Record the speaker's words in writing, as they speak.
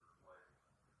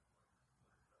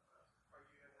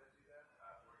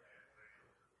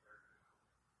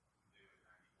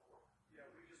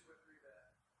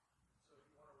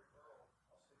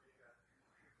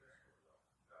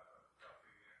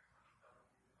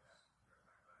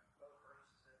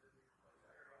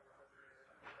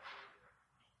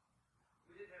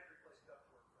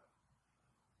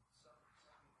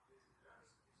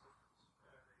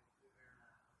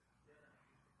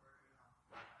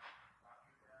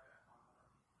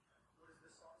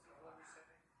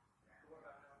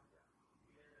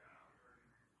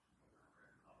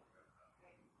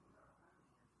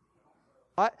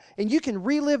And you can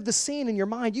relive the scene in your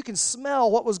mind. You can smell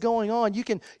what was going on. You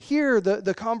can hear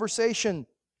the conversation.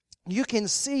 You can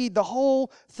see the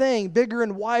whole thing, bigger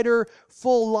and wider,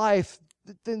 full life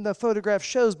than the photograph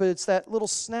shows, but it's that little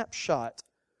snapshot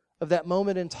of that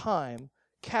moment in time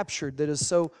captured that is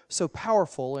so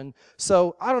powerful. And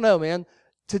so, I don't know, man.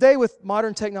 Today with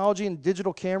modern technology and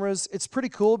digital cameras, it's pretty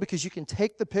cool because you can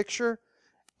take the picture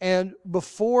and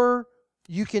before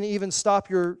you can even stop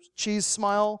your cheese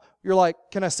smile, you're like,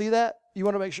 can I see that? You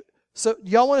want to make sure. So,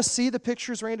 y'all want to see the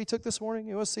pictures Randy took this morning?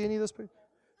 You want to see any of those pictures?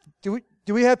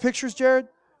 Do we have pictures, Jared?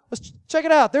 Let's check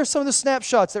it out. There's some of the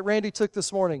snapshots that Randy took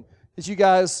this morning as you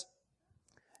guys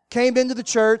came into the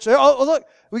church. Oh, look,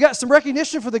 we got some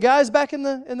recognition for the guys back in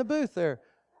the booth there.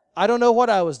 I don't know what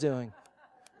I was doing.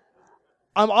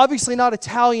 I'm obviously not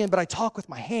Italian, but I talk with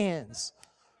my hands.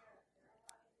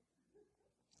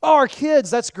 Oh, our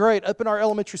kids, that's great. Up in our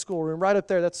elementary school room, right up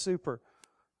there, that's super.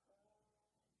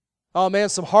 Oh man,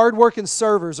 some hard-working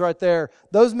servers right there.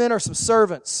 Those men are some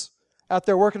servants out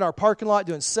there working our parking lot,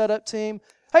 doing setup team.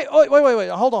 Hey, wait,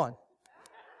 hold on.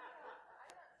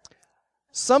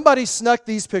 Somebody snuck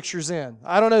these pictures in.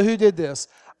 I don't know who did this.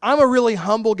 I'm a really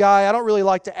humble guy. I don't really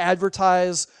like to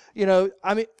advertise.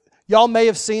 Y'all may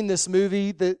have seen this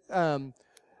movie that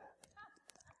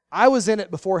I was in it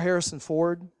before Harrison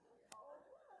Ford.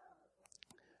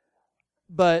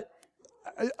 But,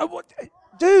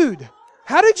 dude,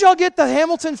 how did y'all get the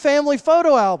Hamilton family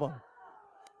photo album?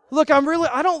 Look,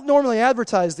 I don't normally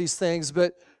advertise these things,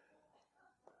 but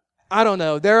I don't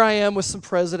know. There I am with some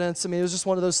presidents. It was just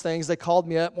one of those things. They called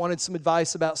me up, wanted some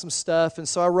advice about some stuff, and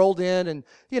so I rolled in and,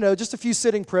 just a few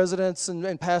sitting presidents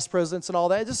and past presidents and all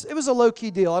that. It was a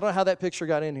low-key deal. I don't know how that picture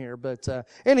got in here, but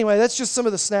anyway, that's just some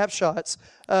of the snapshots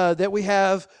that we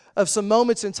have of some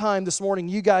moments in time this morning,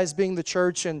 you guys being the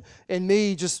church and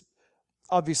me just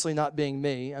obviously not being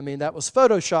me. That was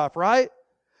Photoshop, right?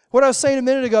 What I was saying a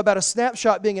minute ago about a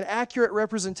snapshot being an accurate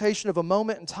representation of a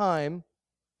moment in time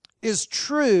is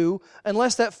true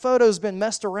unless that photo's been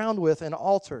messed around with and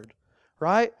altered,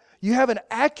 right? You have an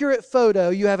accurate photo,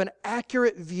 you have an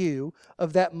accurate view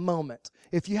of that moment.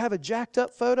 If you have a jacked up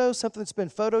photo, something that's been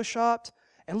photoshopped,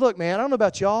 and look, man, I don't know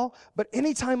about y'all, but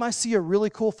anytime I see a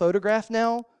really cool photograph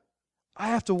now, I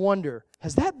have to wonder,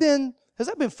 has that been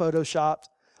photoshopped?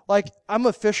 Like, I'm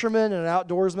a fisherman and an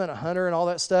outdoorsman, a hunter and all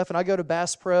that stuff, and I go to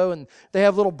Bass Pro, and they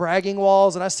have little bragging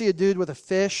walls, and I see a dude with a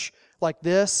fish like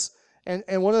this, and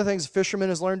one of the things a fisherman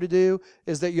has learned to do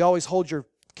is that you always hold your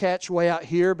catch way out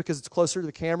here because it's closer to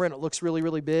the camera and it looks really,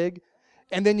 really big.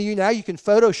 And then now you can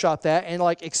Photoshop that and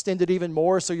like extend it even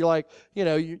more, so you're like,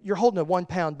 you're holding a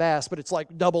 1-pound bass, but it's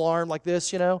like double arm like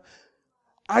this,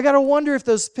 I got to wonder if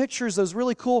those pictures, those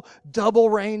really cool double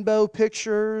rainbow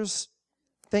pictures,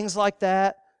 things like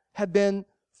that, have been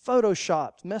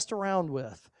photoshopped, messed around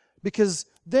with, because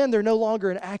then they're no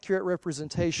longer an accurate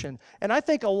representation. And I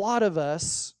think a lot of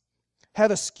us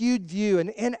have a skewed view, an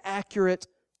inaccurate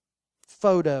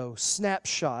photo,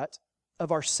 snapshot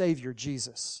of our Savior,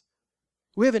 Jesus.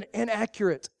 We have an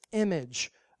inaccurate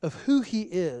image of who He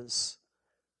is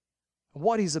and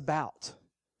what He's about.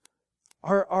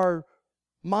 Our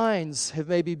minds have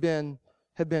maybe been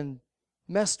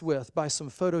messed with by some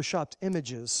photoshopped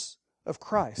images of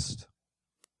Christ.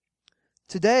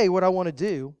 Today, what I want to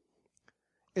do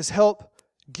is help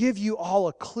give you all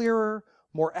a clearer,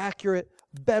 more accurate,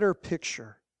 better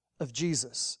picture of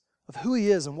Jesus, of who He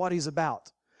is and what He's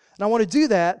about. And I want to do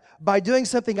that by doing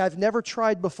something I've never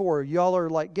tried before. Y'all are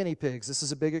like guinea pigs. This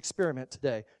is a big experiment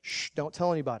today. Shh, don't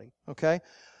tell anybody, okay?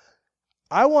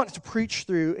 I want to preach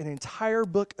through an entire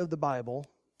book of the Bible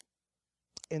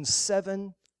in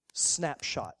 7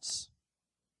 snapshots.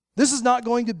 This is not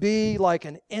going to be like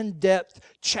an in-depth,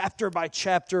 chapter by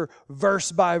chapter, verse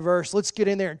by verse. Let's get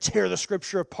in there and tear the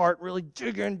Scripture apart, really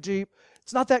dig in deep.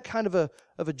 It's not that kind of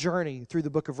a journey through the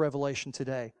book of Revelation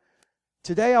today.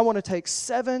 Today I want to take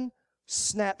 7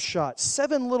 snapshots,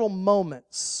 7 little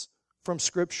moments from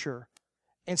Scripture,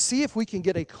 and see if we can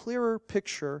get a clearer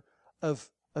picture of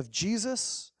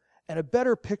Jesus and a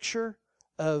better picture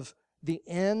of the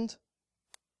end.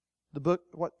 The book,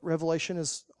 what Revelation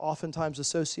is oftentimes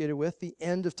associated with, the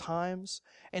end of times,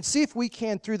 and see if we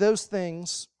can, through those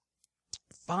things,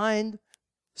 find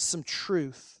some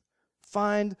truth,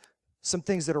 find some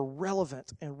things that are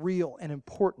relevant and real and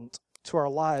important to our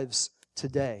lives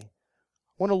today. I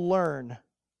want to learn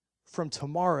from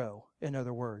tomorrow, in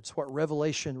other words, what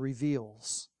Revelation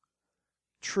reveals,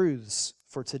 truths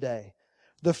for today.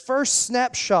 The first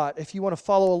snapshot, if you want to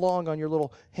follow along on your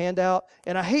little handout,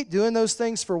 and I hate doing those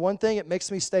things. For one thing, it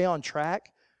makes me stay on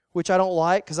track, which I don't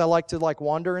like because I like to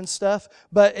wander and stuff,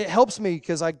 but it helps me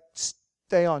because I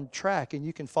stay on track and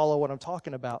you can follow what I'm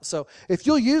talking about. So if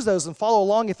you'll use those and follow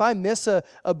along, if I miss a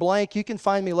blank, you can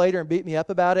find me later and beat me up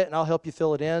about it, and I'll help you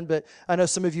fill it in. But I know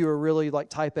some of you are really like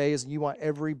type A's, and you want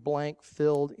every blank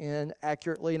filled in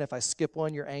accurately, and if I skip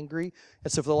one, you're angry.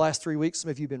 And so for the last 3 weeks,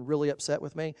 some of you have been really upset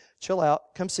with me. Chill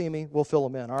out. Come see me. We'll fill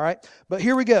them in, all right? But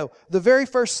here we go. The very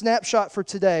first snapshot for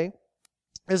today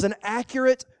is an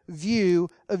accurate view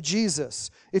of Jesus.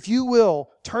 If you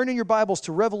will, turn in your Bibles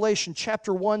to Revelation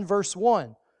chapter 1, verse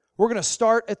 1. We're going to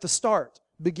start at the start,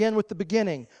 begin with the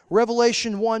beginning.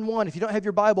 Revelation 1:1. If you don't have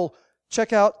your Bible,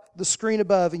 check out the screen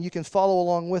above and you can follow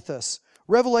along with us.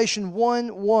 Revelation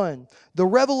 1:1. The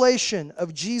revelation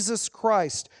of Jesus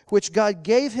Christ, which God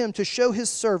gave him to show his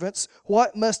servants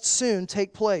what must soon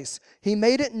take place. He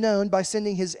made it known by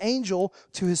sending his angel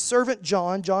to his servant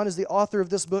John. John is the author of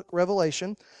this book,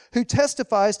 Revelation, who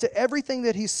testifies to everything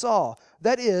that he saw.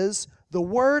 That is, the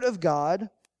word of God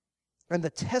and the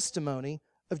testimony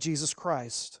of Jesus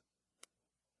Christ.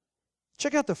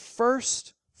 Check out the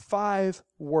first 5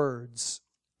 words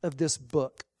of this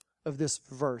book, of this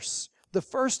verse. The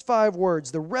first 5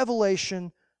 words, the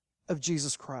revelation of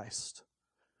Jesus Christ.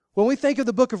 When we think of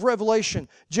the book of Revelation,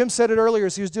 Jim said it earlier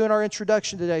as he was doing our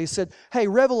introduction today. He said, hey,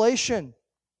 Revelation,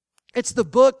 it's the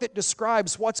book that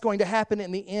describes what's going to happen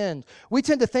in the end. We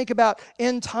tend to think about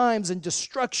end times and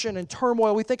destruction and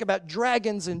turmoil. We think about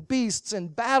dragons and beasts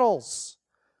and battles.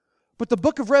 But the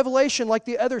book of Revelation, like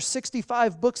the other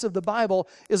 65 books of the Bible,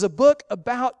 is a book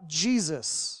about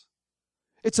Jesus.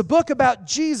 It's a book about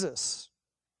Jesus.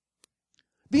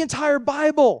 The entire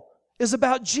Bible is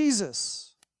about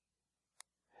Jesus.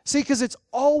 See, because it's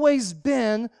always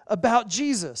been about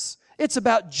Jesus. It's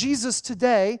about Jesus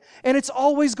today, and it's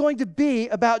always going to be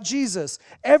about Jesus.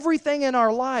 Everything in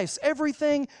our lives,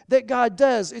 everything that God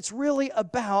does, it's really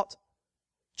about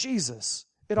Jesus.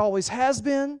 It always has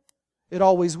been, it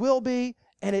always will be,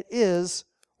 and it is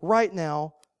right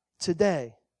now,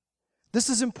 today. This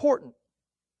is important.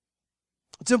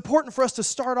 It's important for us to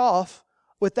start off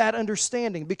with that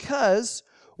understanding, because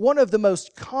one of the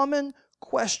most common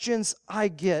questions I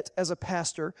get as a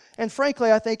pastor, and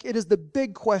frankly I think it is the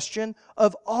big question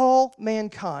of all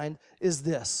mankind, is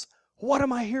this: what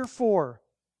am I here for?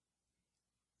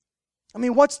 I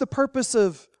mean, what's the purpose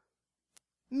of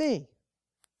me?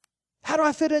 How do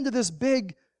I fit into this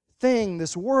big thing,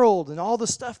 this world, and all the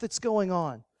stuff that's going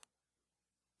on?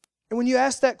 And when you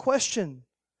ask that question,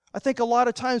 I think a lot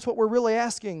of times what we're really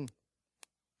asking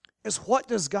is, what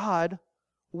does God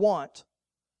want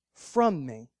from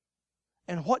me?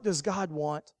 And what does God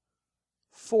want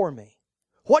for me?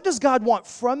 What does God want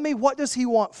from me? What does He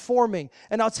want for me?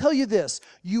 And I'll tell you this,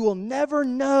 you will never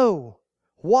know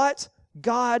what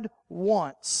God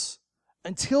wants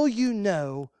until you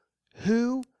know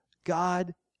who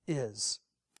God is.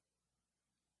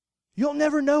 You'll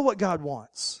never know what God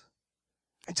wants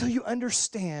until you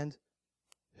understand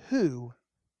who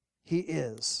He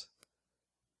is.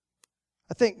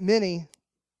 I think many,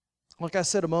 like I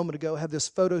said a moment ago, have this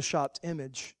photoshopped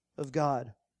image of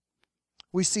God.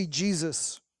 We see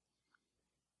Jesus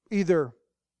either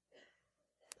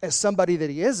as somebody that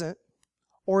He isn't,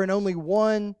 or in only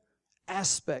one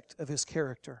aspect of His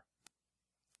character.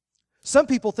 Some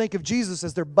people think of Jesus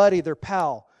as their buddy, their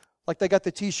pal. Like they got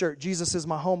the t-shirt, Jesus is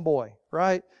my homeboy,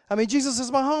 right? I mean, Jesus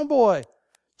is my homeboy.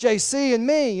 JC and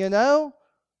me, you know?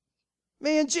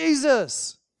 Me and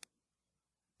Jesus.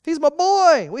 He's my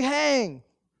boy. We hang.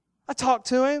 I talk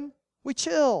to Him. We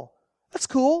chill. That's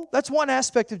cool. That's one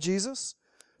aspect of Jesus.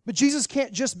 But Jesus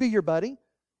can't just be your buddy.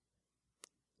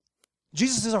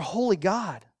 Jesus is our holy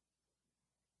God.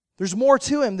 There's more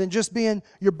to Him than just being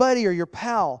your buddy or your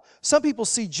pal. Some people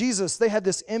see Jesus, they have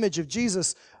this image of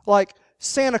Jesus like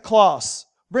Santa Claus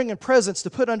bringing presents to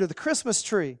put under the Christmas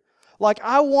tree. Like,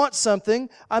 I want something,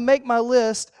 I make my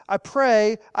list, I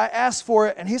pray, I ask for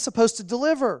it, and He's supposed to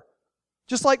deliver.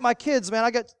 Just like my kids, man,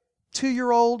 I got a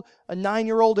 2-year-old, a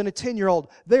 9-year-old, and a 10-year-old.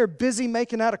 They're busy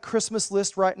making out a Christmas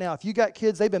list right now. If you got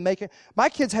kids, they've been making... My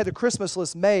kids had a Christmas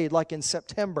list made like in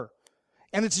September.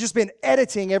 And it's just been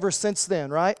editing ever since then,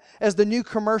 right? As the new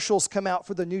commercials come out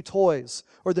for the new toys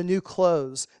or the new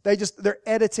clothes, they're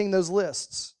editing those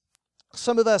lists.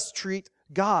 Some of us treat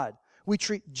God, we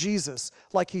treat Jesus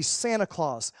like He's Santa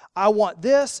Claus. I want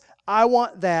this, I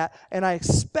want that, and I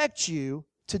expect you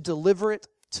to deliver it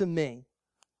to me.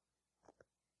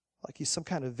 Like He's some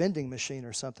kind of vending machine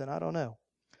or something, I don't know.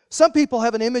 Some people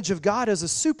have an image of God as a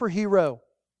superhero.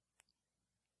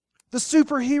 The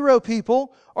superhero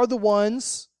people are the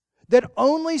ones that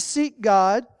only seek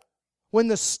God when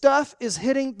the stuff is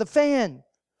hitting the fan.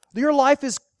 Your life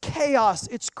is chaos.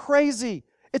 It's crazy.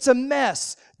 It's a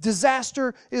mess.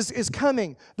 Disaster is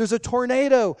coming. There's a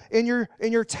tornado in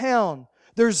your town.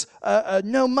 There's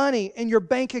no money in your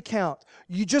bank account.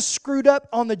 You just screwed up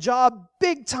on the job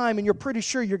big time and you're pretty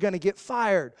sure you're going to get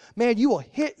fired. Man, you will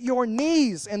hit your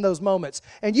knees in those moments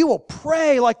and you will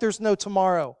pray like there's no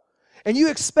tomorrow. And you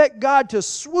expect God to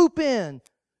swoop in.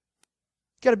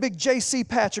 Got a big JC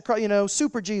patch across,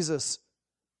 Super Jesus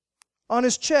on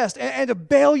his chest and to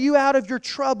bail you out of your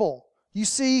trouble. You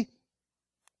see,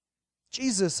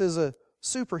 Jesus is a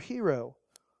superhero.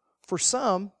 For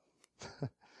some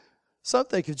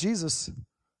think of Jesus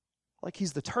like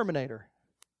he's the Terminator,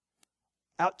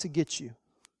 out to get you.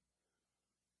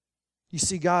 You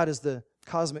see God as the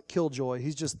cosmic killjoy.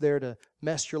 He's just there to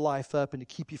mess your life up and to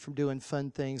keep you from doing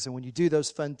fun things. And when you do those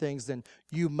fun things, then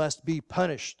you must be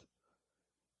punished.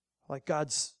 Like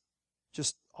God's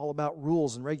just all about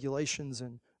rules and regulations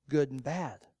and good and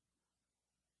bad.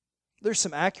 There's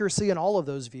some accuracy in all of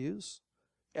those views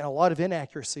and a lot of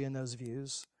inaccuracy in those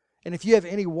views. And if you have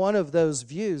any one of those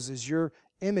views as your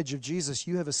image of Jesus,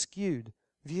 you have a skewed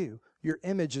view. Your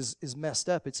image is messed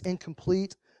up. It's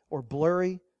incomplete or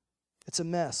blurry. It's a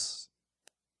mess.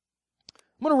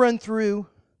 I'm going to run through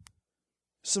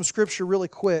some scripture really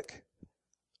quick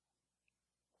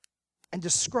and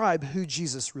describe who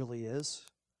Jesus really is.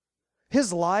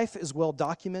 His life is well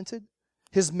documented.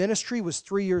 His ministry was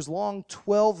 3 years long.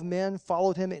 12 men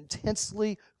followed him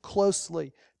intensely,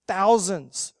 closely.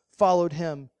 Thousands followed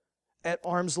him at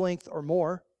arm's length or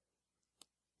more.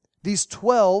 These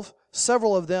 12,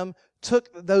 several of them took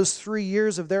those 3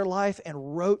 years of their life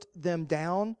and wrote them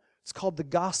down. It's called the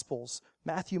Gospels: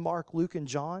 Matthew, Mark, Luke, and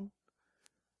John.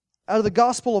 Out of the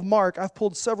Gospel of Mark, I've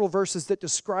pulled several verses that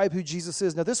describe who Jesus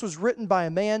is. Now, this was written by a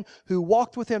man who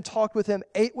walked with him, talked with him,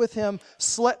 ate with him,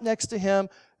 slept next to him,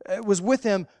 was with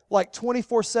him like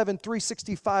 24/7,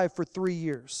 365 for 3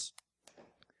 years.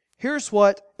 Here's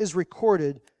what is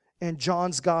recorded in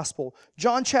John's Gospel.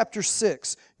 John chapter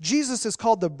 6, Jesus is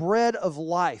called the bread of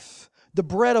life. The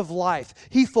bread of life.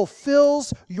 He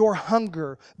fulfills your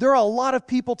hunger. There are a lot of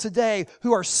people today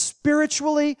who are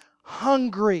spiritually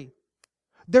hungry.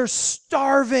 They're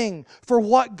starving for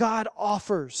what God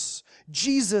offers.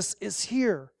 Jesus is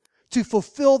here to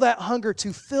fulfill that hunger,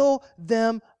 to fill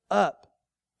them up.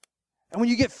 And when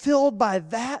you get filled by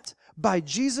that, by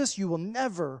Jesus, you will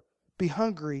never be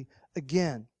hungry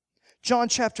again. John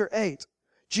chapter 8,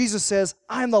 Jesus says,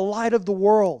 I am the light of the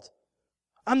world.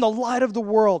 I'm the light of the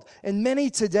world. And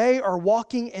many today are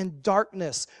walking in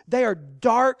darkness. They are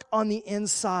dark on the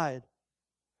inside.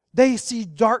 They see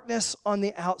darkness on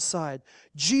the outside.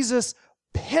 Jesus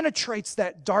penetrates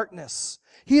that darkness.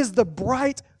 He is the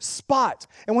bright spot.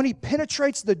 And when He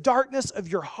penetrates the darkness of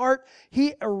your heart,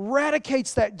 He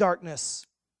eradicates that darkness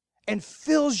and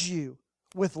fills you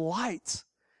with light.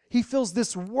 He fills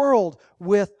this world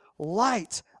with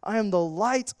light. I am the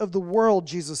light of the world,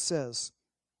 Jesus says.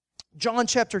 John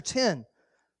chapter 10,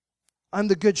 I'm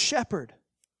the good shepherd.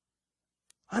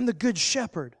 I'm the good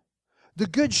shepherd. The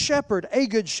good shepherd, a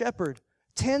good shepherd,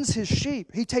 tends his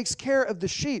sheep. He takes care of the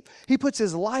sheep. He puts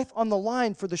his life on the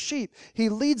line for the sheep. He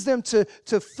leads them to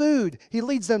food. He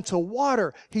leads them to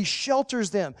water. He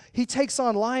shelters them. He takes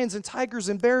on lions and tigers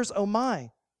and bears, oh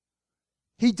my.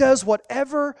 He does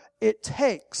whatever it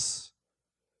takes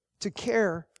to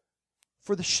care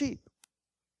for the sheep.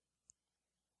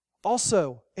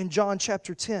 Also, in John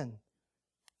chapter 10,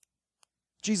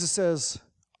 Jesus says,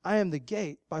 I am the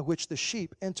gate by which the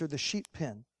sheep enter the sheep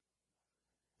pen.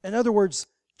 In other words,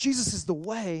 Jesus is the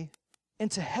way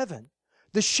into heaven.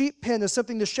 The sheep pen is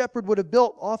something the shepherd would have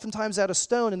built oftentimes out of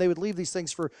stone, and they would leave these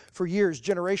things for years.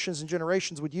 Generations and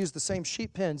generations would use the same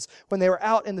sheep pens. When they were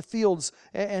out in the fields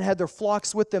and had their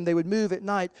flocks with them, they would move at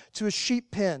night to a sheep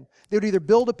pen. They would either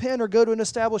build a pen or go to an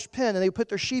established pen, and they would put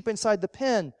their sheep inside the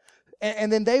pen.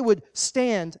 And then they would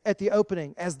stand at the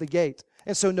opening as the gate.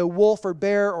 And so no wolf or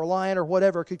bear or lion or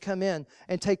whatever could come in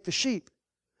and take the sheep.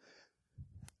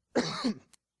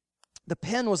 The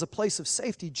pen was a place of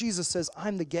safety. Jesus says,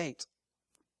 I'm the gate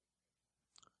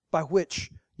by which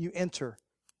you enter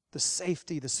the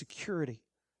safety, the security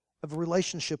of a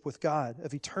relationship with God,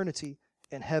 of eternity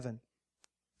in heaven.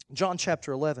 John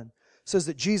chapter 11 says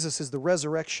that Jesus is the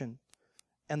resurrection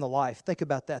and the life. Think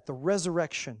about that, the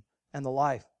resurrection and the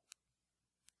life.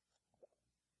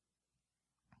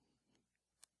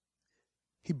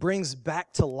 He brings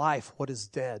back to life what is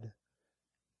dead.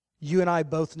 You and I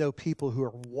both know people who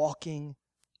are walking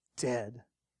dead.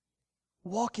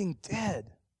 Walking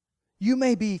dead. You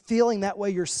may be feeling that way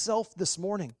yourself this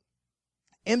morning.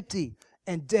 Empty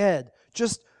and dead.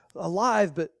 Just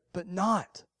alive, but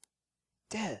not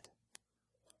dead.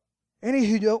 Any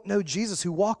who don't know Jesus,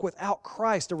 who walk without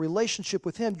Christ, a relationship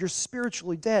with Him, you're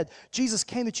spiritually dead. Jesus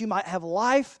came that you might have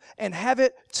life and have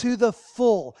it to the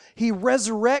full. He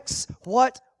resurrects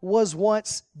what was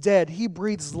once dead. He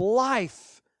breathes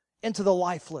life into the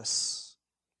lifeless.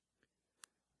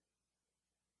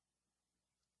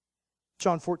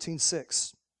 John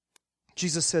 14:6.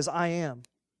 Jesus says, I am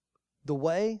the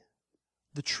way,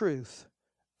 the truth,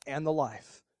 and the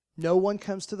life. No one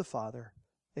comes to the Father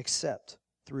except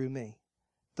through me.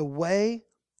 The way,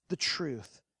 the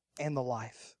truth, and the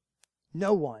life.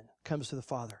 No one comes to the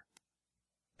Father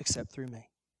except through me.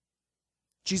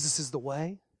 Jesus is the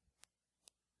way.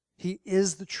 He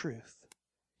is the truth.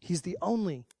 He's the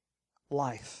only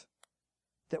life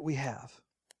that we have.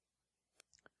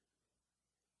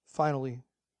 Finally,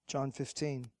 John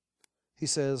 15, he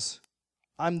says,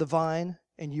 I'm the vine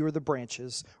and you are the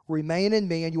branches. Remain in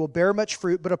me and you will bear much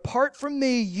fruit, but apart from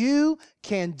me, you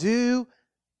can do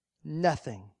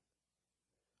nothing.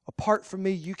 Apart from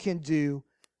me, you can do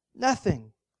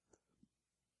nothing.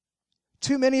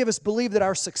 Too many of us believe that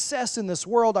our success in this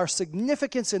world, our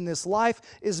significance in this life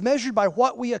is measured by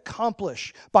what we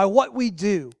accomplish, by what we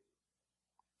do.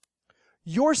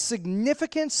 Your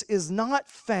significance is not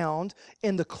found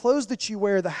in the clothes that you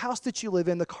wear, the house that you live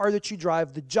in, the car that you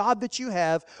drive, the job that you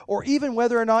have, or even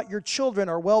whether or not your children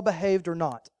are well-behaved or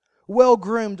not,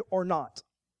 well-groomed or not.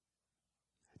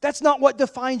 That's not what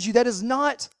defines you. That is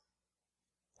not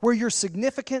where your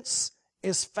significance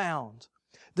is found.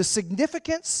 The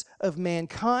significance of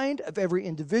mankind, of every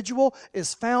individual,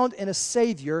 is found in a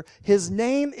Savior. His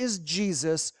name is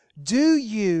Jesus. Do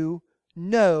you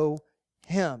know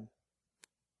Him?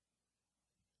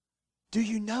 Do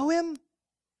you know Him?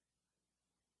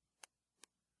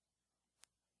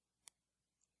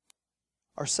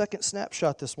 Our second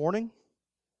snapshot this morning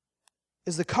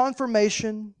is the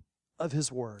confirmation of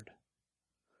His Word.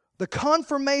 The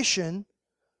confirmation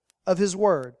of His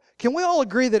Word. Can we all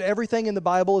agree that everything in the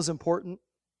Bible is important?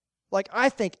 Like, I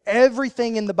think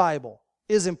everything in the Bible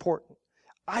is important.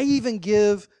 I even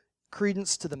give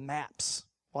credence to the maps.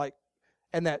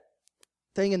 And that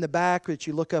thing in the back that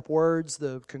you look up words,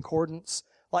 the concordance.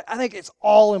 I think it's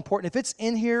all important. If it's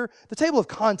in here, the table of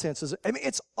contents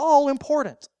it's all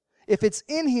important. If it's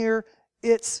in here,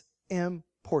 it's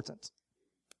important.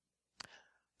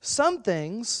 Some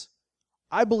things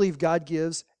I believe God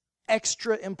gives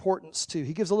extra importance to.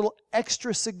 He gives a little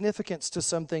extra significance to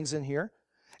some things in here,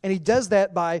 and He does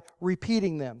that by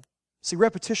repeating them. See,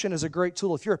 repetition is a great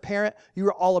tool. If you're a parent,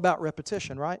 you're all about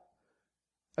repetition, right?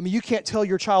 I mean, you can't tell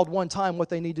your child one time what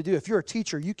they need to do. If you're a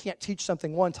teacher, you can't teach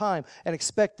something one time and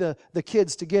expect the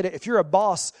kids to get it. If you're a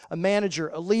boss, a manager,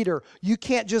 a leader, you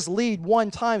can't just lead one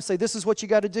time, say this is what you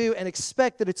got to do, and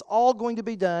expect that it's all going to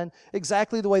be done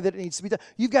exactly the way that it needs to be done.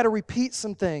 You've got to repeat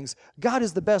some things. God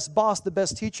is the best boss, the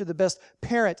best teacher, the best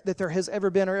parent that there has ever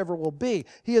been or ever will be.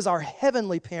 He is our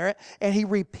heavenly parent, and He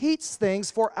repeats things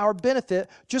for our benefit,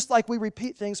 just like we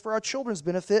repeat things for our children's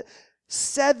benefit.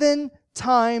 7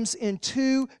 times in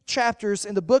 2 chapters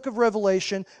in the book of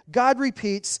Revelation, God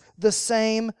repeats the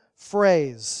same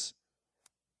phrase.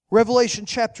 Revelation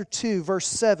chapter 2, verse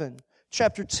 7,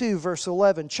 chapter 2, verse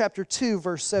 11, chapter 2,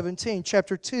 verse 17,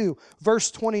 chapter 2,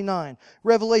 verse 29,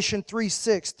 Revelation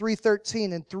 3:6,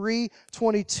 3:13, and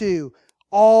 3:22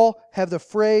 all have the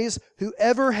phrase,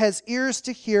 whoever has ears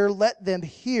to hear, let them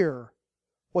hear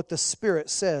what the Spirit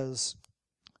says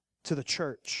to the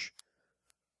church.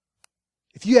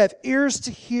 If you have ears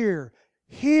to hear,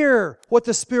 hear what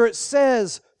the Spirit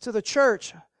says to the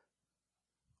church.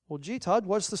 Well, gee, Todd,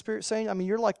 what's the Spirit saying? I mean,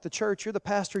 you're like the church, you're the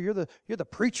pastor, you're the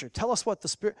preacher. Tell us what the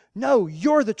Spirit... No,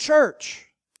 you're the church.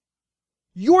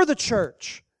 You're the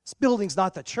church. This building's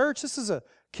not the church. This is a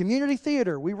community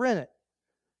theater. We rent it.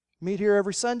 Meet here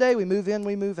every Sunday. We move in,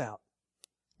 we move out.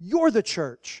 You're the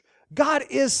church. God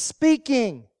is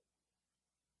speaking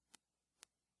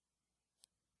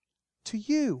to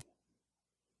you.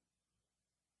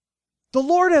 The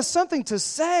Lord has something to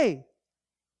say,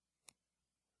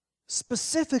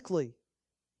 specifically,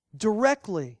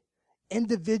 directly,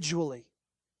 individually,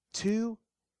 to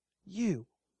you.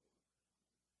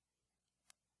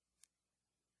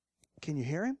 Can you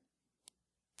hear Him?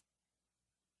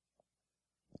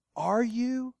 Are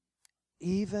you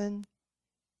even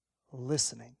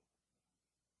listening?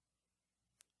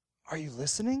 Are you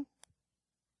listening?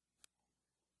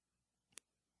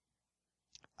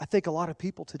 I think a lot of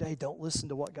people today don't listen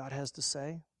to what God has to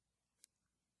say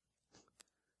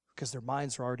because their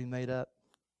minds are already made up.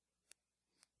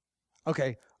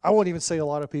 Okay, I won't even say a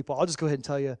lot of people. I'll just go ahead and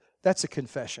tell you, that's a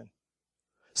confession.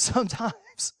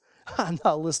 Sometimes I'm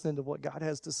not listening to what God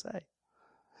has to say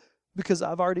because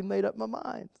I've already made up my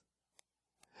mind.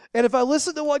 And if I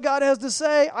listen to what God has to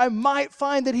say, I might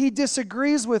find that He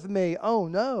disagrees with me. Oh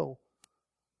no.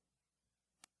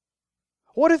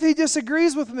 What if He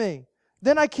disagrees with me?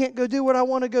 Then I can't go do what I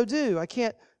want to go do. I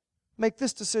can't make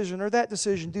this decision or that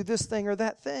decision, do this thing or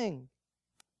that thing.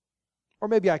 Or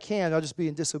maybe I can, I'll just be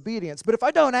in disobedience. But if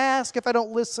I don't ask, if I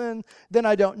don't listen, then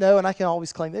I don't know, and I can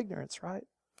always claim ignorance, right?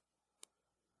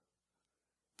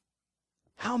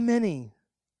 How many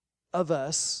of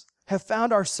us have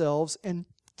found ourselves in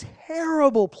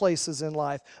terrible places in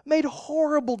life, made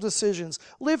horrible decisions,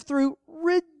 lived through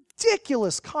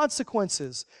ridiculous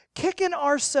consequences, kicking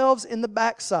ourselves in the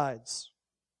backsides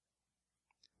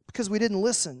because we didn't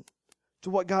listen to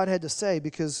what God had to say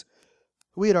because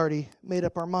we had already made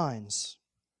up our minds.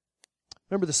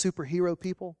 Remember the superhero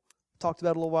people? Talked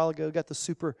about a little while ago, got the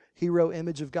superhero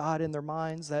image of God in their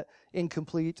minds, that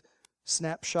incomplete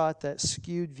snapshot, that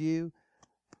skewed view.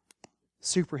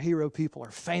 Superhero people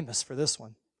are famous for this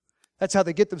one. That's how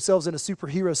they get themselves in a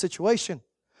superhero situation.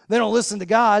 They don't listen to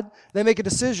God, they make a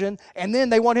decision, and then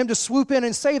they want Him to swoop in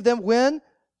and save them when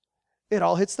it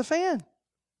all hits the fan.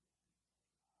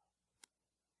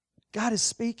 God is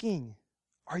speaking.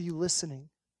 Are you listening?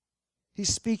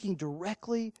 He's speaking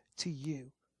directly to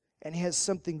you, and He has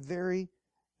something very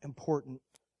important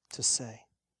to say.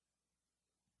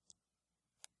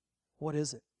 What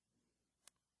is it?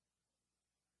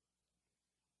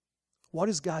 What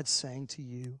is God saying to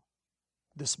you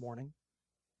this morning?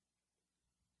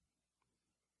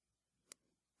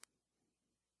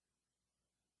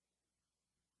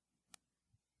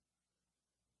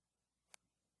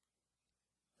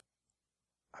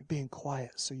 I'm being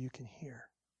quiet so you can hear,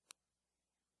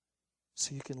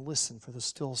 so you can listen for the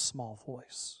still small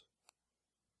voice.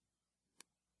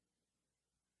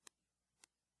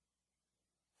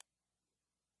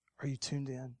 Are you tuned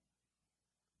in?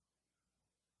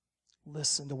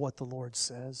 Listen to what the Lord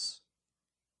says.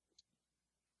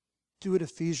 Do what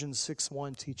Ephesians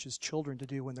 6:1 teaches children to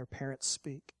do when their parents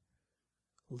speak.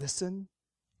 Listen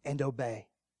and obey.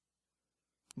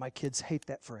 My kids hate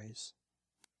that phrase.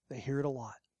 They hear it a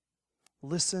lot.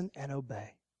 Listen and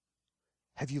obey.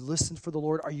 Have you listened for the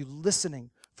Lord? Are you listening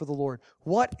for the Lord?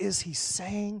 What is He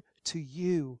saying to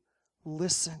you?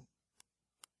 Listen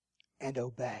and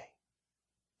obey.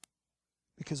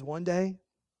 Because one day,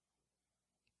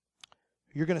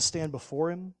 you're going to stand before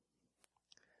Him,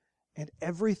 and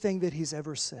everything that He's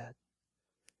ever said,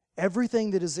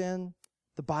 everything that is in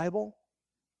the Bible,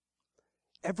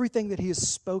 everything that He has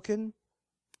spoken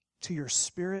to your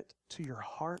spirit, to your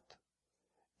heart,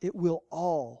 it will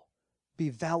all be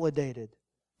validated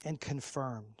and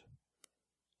confirmed.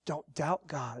 Don't doubt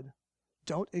God.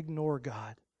 Don't ignore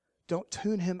God. Don't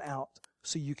tune Him out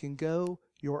so you can go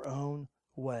your own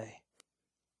way.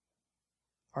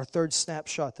 Our third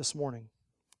snapshot this morning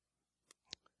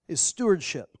is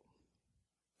stewardship.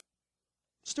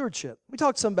 Stewardship. We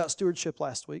talked some about stewardship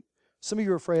last week. Some of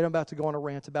you are afraid I'm about to go on a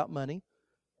rant about money.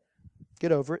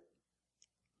 Get over it.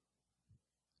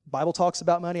 The Bible talks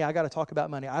about money. I got to talk about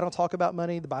money. I don't talk about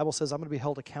money. The Bible says I'm going to be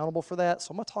held accountable for that,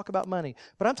 so I'm going to talk about money.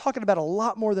 But I'm talking about a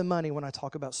lot more than money when I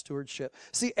talk about stewardship.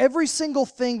 See, every single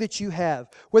thing that you have,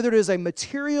 whether it is a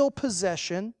material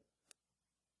possession,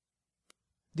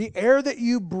 the air that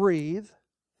you breathe,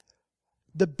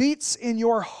 the beats in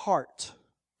your heart,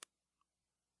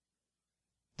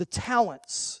 the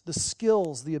talents, the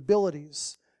skills, the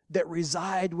abilities that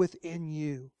reside within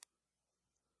you,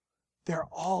 they're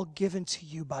all given to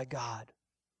you by God.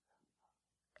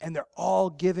 And they're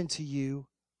all given to you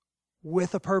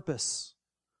with a purpose.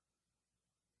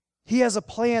 He has a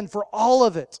plan for all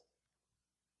of it.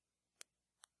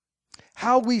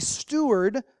 How we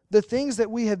steward the things that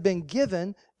we have been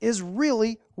given is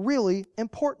really, really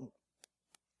important.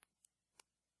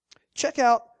 Check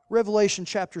out Revelation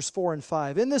chapters 4 and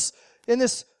 5. In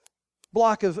this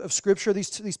block of Scripture,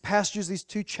 these passages, these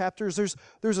two chapters,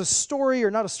 there's a story,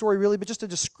 or not a story really, but just a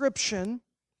description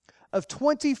of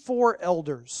 24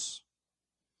 elders.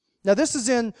 Now this is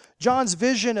in John's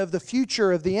vision of the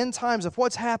future, of the end times, of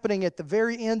what's happening at the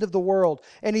very end of the world.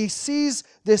 And he sees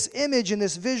this image and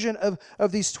this vision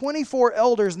of these 24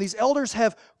 elders, and these elders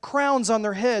have crowns on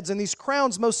their heads, and these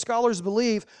crowns, most scholars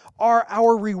believe, are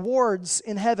our rewards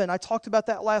in heaven. I talked about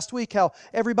that last week, how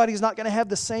everybody's not going to have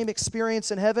the same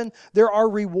experience in heaven. There are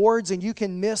rewards, and you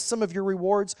can miss some of your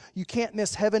rewards. You can't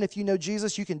miss heaven if you know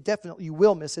Jesus. You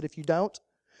will miss it if you don't.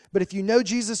 But if you know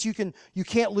Jesus, you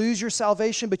can't lose your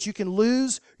salvation, but you can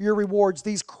lose your rewards,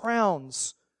 these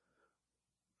crowns.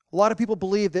 A lot of people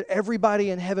believe that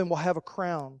everybody in heaven will have a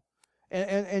crown.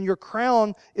 And your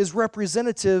crown is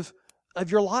representative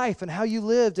of your life and how you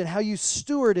lived and how you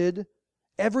stewarded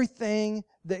everything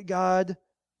that God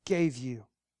gave you.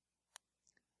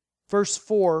 Verse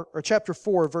 4, or chapter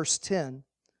 4, verse 10.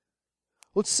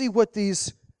 Let's see what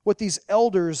these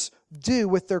elders do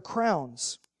with their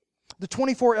crowns. The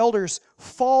 24 elders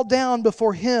fall down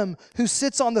before Him who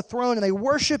sits on the throne, and they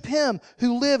worship Him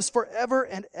who lives forever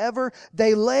and ever.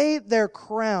 They lay their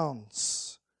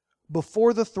crowns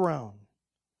before the throne.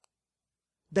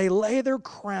 They lay their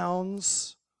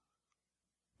crowns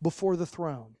before the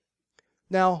throne.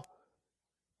 Now,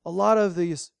 a lot of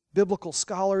these biblical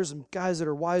scholars and guys that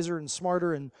are wiser and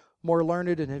smarter and more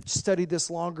learned and have studied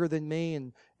this longer than me,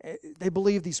 and they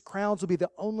believe these crowns will be the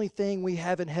only thing we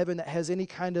have in heaven that has any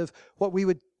kind of what we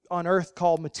would on earth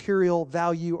call material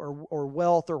value or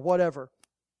wealth or whatever.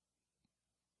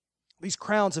 These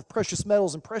crowns of precious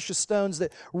metals and precious stones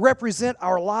that represent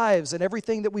our lives and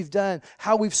everything that we've done,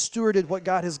 how we've stewarded what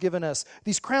God has given us.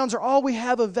 These crowns are all we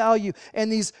have of value,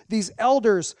 and these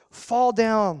elders fall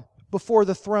down before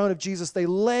the throne of Jesus. They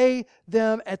lay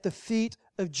them at the feet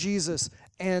of Jesus,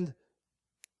 and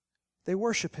they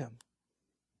worship Him.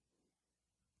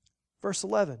 Verse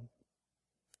 11.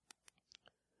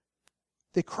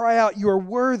 They cry out, "You are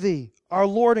worthy, our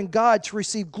Lord and God, to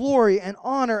receive glory and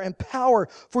honor and power,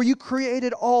 for you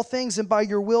created all things, and by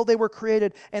your will they were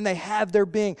created, and they have their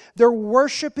being." They're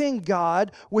worshiping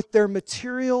God with their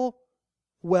material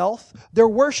wealth. They're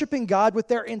worshiping God with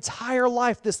their entire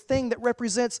life, this thing that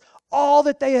represents all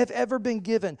that they have ever been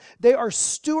given. They are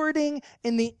stewarding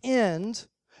in the end.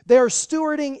 They are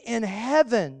stewarding in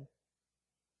heaven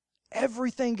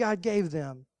everything God gave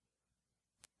them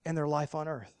in their life on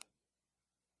earth.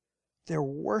 They're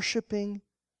worshiping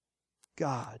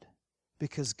God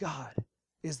because God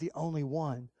is the only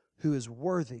one who is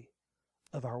worthy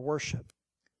of our worship.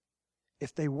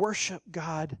 If they worship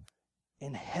God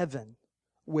in heaven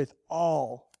with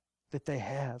all that they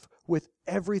have, with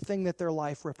everything that their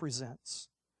life represents,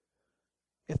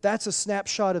 if that's a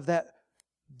snapshot of that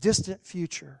distant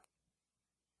future,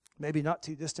 maybe not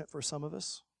too distant for some of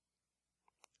us,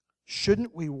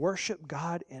 shouldn't we worship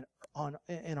God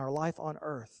in our life on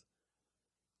earth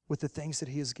with the things that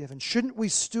He has given? Shouldn't we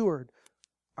steward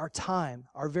our time,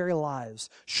 our very lives?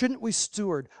 Shouldn't we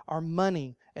steward our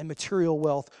money and material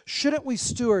wealth? Shouldn't we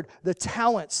steward the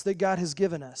talents that God has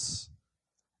given us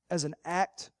as an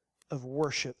act of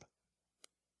worship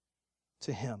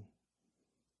to Him?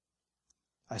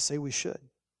 I say we should.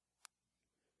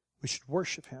 We should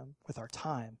worship Him with our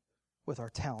time, with our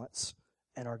talents,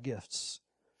 and our gifts.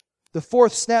 The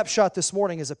fourth snapshot this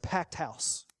morning is a packed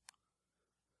house.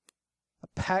 A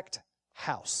packed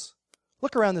house.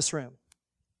 Look around this room.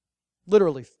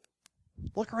 Literally.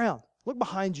 Look around. Look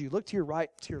behind you. Look to your right,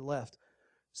 to your left.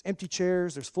 There's empty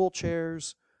chairs. There's full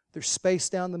chairs. There's space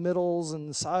down the middles and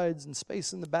the sides and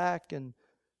space in the back. And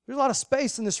there's a lot of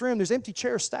space in this room. There's empty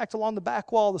chairs stacked along the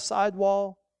back wall, the side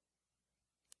wall.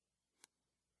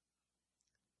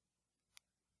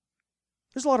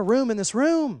 There's a lot of room in this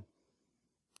room.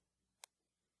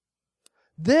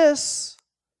 This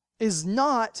is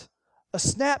not a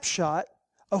snapshot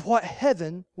of what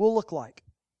heaven will look like.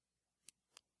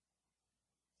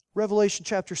 Revelation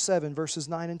chapter 7, verses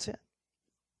 9 and 10.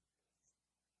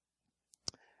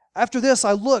 After this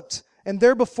I looked, and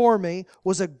there before me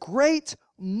was a great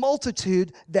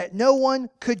multitude that no one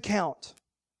could count,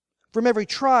 from every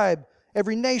tribe,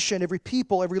 every nation, every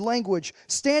people, every language,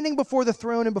 standing before the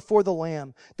throne and before the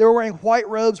Lamb. They were wearing white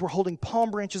robes, were holding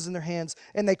palm branches in their hands,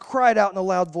 and they cried out in a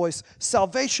loud voice,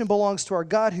 "Salvation belongs to our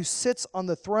God who sits on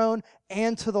the throne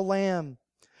and to the Lamb."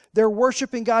 They're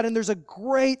worshiping God, and there's a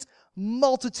great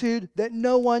multitude that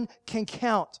no one can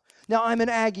count. Now, I'm an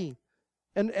Aggie,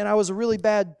 and I was a really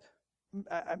bad,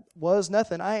 I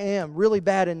am really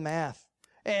bad in math.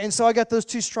 And so I got those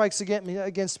two strikes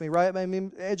against me, right? I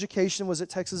mean, education was at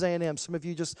Texas A&M. Some of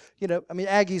you just,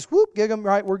 Aggies, whoop, gig them,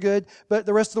 right, we're good. But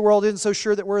the rest of the world isn't so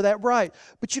sure that we're that bright.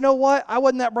 But you know what? I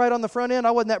wasn't that bright on the front end.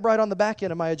 I wasn't that bright on the back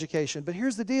end of my education. But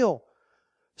here's the deal.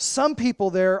 Some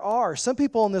people there are. Some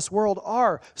people in this world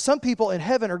are. Some people in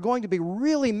heaven are going to be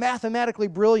really mathematically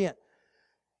brilliant.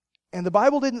 And the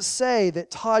Bible didn't say that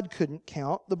Todd couldn't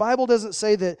count. The Bible doesn't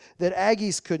say that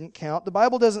Aggies couldn't count. The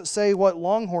Bible doesn't say what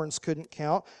Longhorns couldn't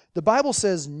count. The Bible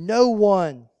says no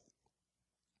one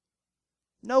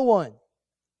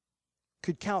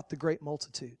could count the great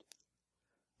multitude.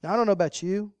 Now, I don't know about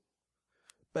you,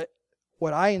 but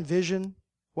what I envision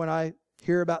when I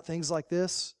hear about things like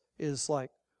this is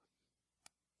like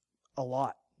a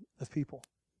lot of people.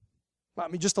 I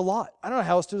mean, just a lot. I don't know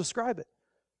how else to describe it.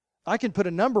 I can put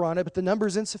a number on it, but the number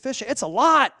is insufficient. It's a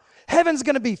lot. Heaven's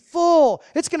going to be full.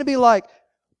 It's going to be like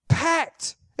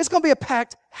packed. It's going to be a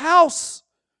packed house.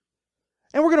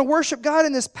 And we're going to worship God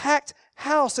in this packed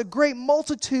house, a great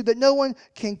multitude that no one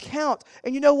can count.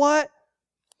 And you know what?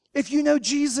 If you know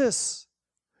Jesus,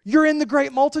 you're in the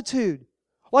great multitude.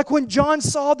 Like when John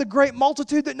saw the great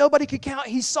multitude that nobody could count,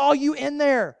 he saw you in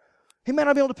there. He may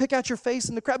not be able to pick out your face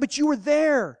in the crowd, but you were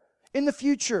there in the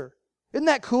future. Isn't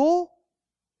that cool?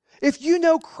 If you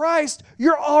know Christ,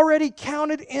 you're already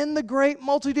counted in the great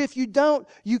multitude. If you don't,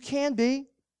 you can be.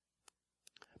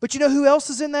 But you know who else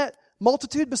is in that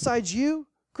multitude besides you,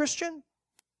 Christian?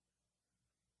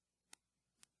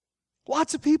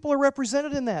 Lots of people are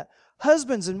represented in that.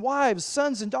 Husbands and wives,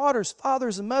 sons and daughters,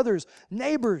 fathers and mothers,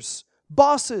 neighbors,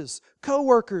 bosses,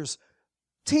 co-workers,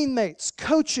 teammates,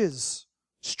 coaches,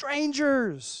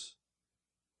 strangers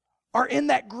are in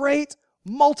that great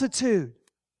multitude.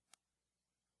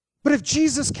 But if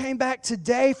Jesus came back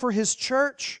today for His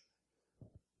church,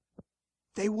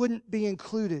 they wouldn't be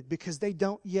included because they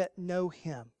don't yet know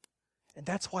Him. And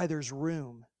that's why there's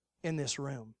room in this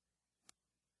room.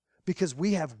 Because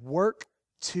we have work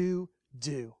to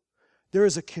do. There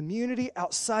is a community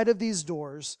outside of these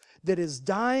doors that is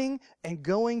dying and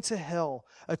going to hell.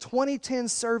 A 2010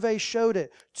 survey showed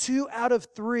it. 2 out of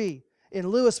 3 in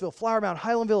Louisville, Flower Mound,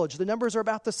 Highland Village. The numbers are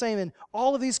about the same in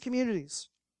all of these communities.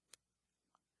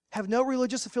 Have no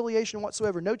religious affiliation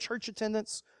whatsoever, no church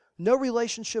attendance, no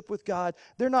relationship with God.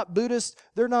 They're not Buddhist,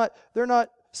 they're not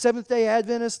Seventh-day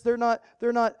Adventists, they're not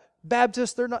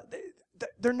Baptist, they're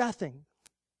nothing.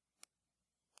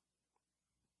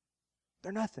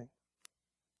 They're nothing.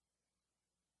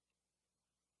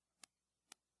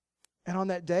 And on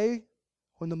that day,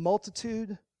 when the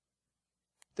multitude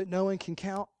that no one can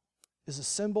count is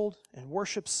assembled and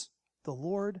worships the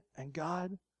Lord and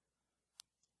God,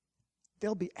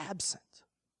 they'll be absent.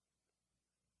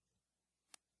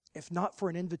 If not for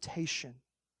an invitation,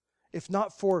 if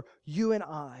not for you and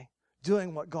I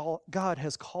doing what God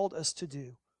has called us to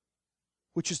do,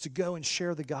 which is to go and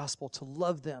share the gospel, to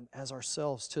love them as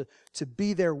ourselves, to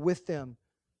be there with them,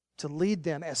 to lead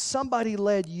them as somebody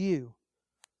led you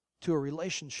to a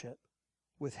relationship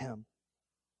with Him.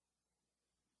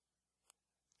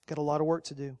 Got a lot of work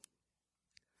to do.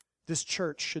 This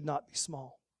church should not be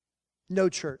small. No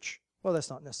church. Well, that's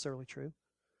not necessarily true.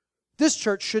 This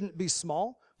church shouldn't be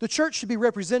small. The church should be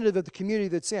representative of the community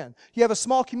that's in. You have a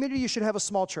small community, you should have a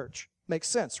small church. Makes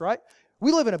sense, right?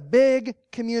 We live in a big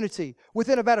community.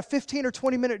 Within about a 15 or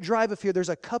 20 minute drive of here, there's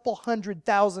a couple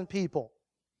 100,000 people.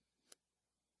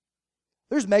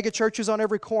 There's mega churches on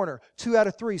every corner. 2 out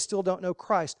of 3 still don't know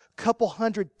Christ. Couple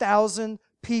 100,000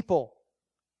 people.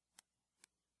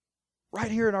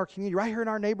 Right here in our community, right here in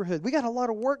our neighborhood. We got a lot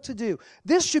of work to do.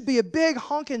 This should be a big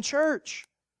honking church.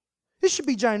 This should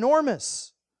be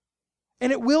ginormous.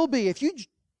 And it will be. If you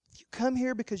come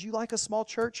here because you like a small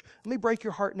church, let me break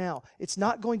your heart now. It's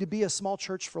not going to be a small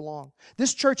church for long.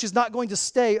 This church is not going to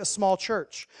stay a small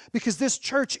church because this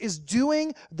church is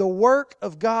doing the work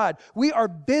of God. We are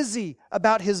busy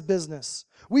about His business.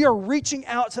 We are reaching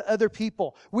out to other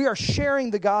people. We are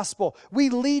sharing the gospel. We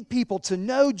lead people to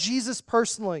know Jesus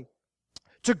personally,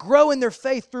 to grow in their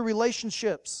faith through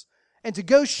relationships, and to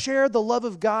go share the love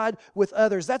of God with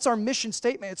others. That's our mission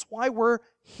statement. It's why we're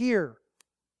here.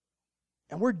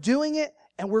 And we're doing it,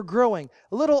 and we're growing.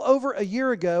 A little over a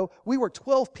year ago, we were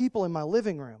 12 people in my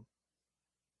living room.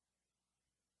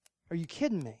 Are you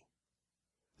kidding me?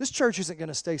 This church isn't going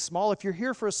to stay small. If you're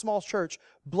here for a small church,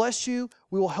 bless you.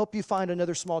 We will help you find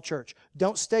another small church.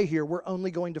 Don't stay here. We're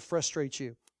only going to frustrate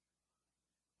you.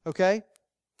 Okay?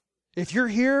 If you're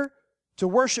here to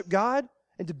worship God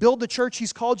and to build the church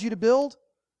He's called you to build,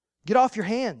 get off your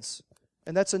hands.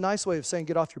 And that's a nice way of saying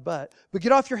get off your butt. But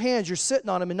get off your hands. You're sitting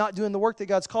on them and not doing the work that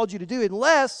God's called you to do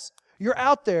unless you're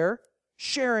out there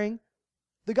sharing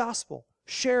the gospel,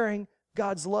 sharing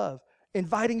God's love,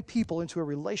 inviting people into a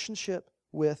relationship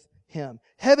with Him.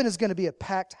 Heaven is going to be a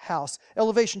packed house.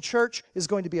 Elevation Church is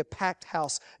going to be a packed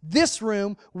house. This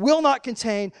room will not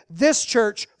contain this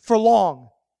church for long.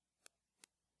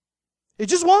 It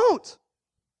just won't.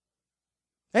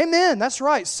 Amen. That's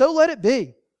right. So let it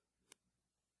be.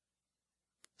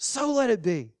 So let it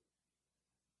be.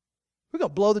 We're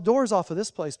going to blow the doors off of this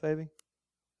place, baby.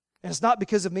 And it's not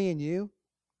because of me and you.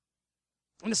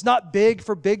 And it's not big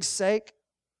for big's sake.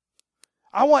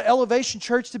 I want Elevation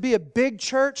Church to be a big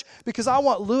church because I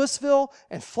want Louisville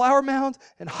and Flower Mound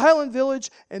and Highland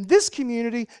Village and this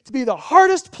community to be the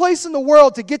hardest place in the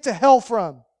world to get to hell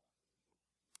from.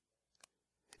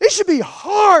 It should be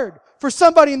hard for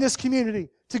somebody in this community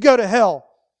to go to hell.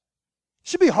 It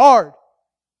should be hard.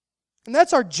 And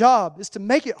that's our job, is to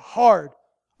make it hard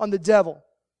on the devil,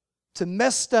 to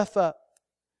mess stuff up,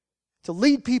 to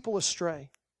lead people astray.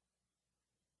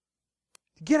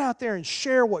 To get out there and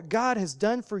share what God has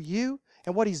done for you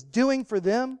and what He's doing for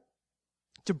them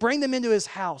to bring them into His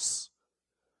house.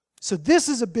 So this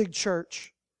is a big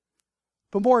church.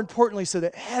 But more importantly, so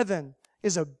that heaven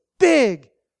is a big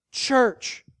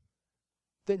church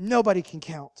that nobody can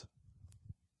count.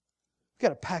 We've got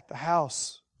to pack the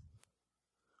house.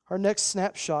 Our next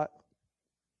snapshot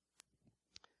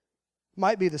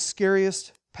might be the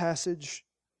scariest passage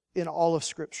in all of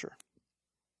Scripture.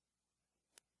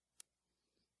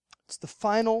 It's the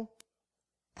final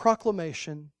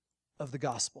proclamation of the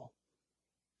gospel.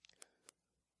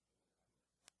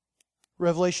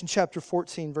 Revelation chapter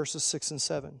 14, verses 6 and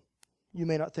 7. You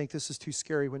may not think this is too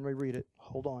scary when we read it.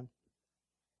 Hold on.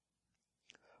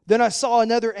 Then I saw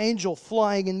another angel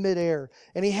flying in midair,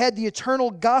 and he had the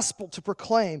eternal gospel to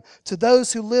proclaim to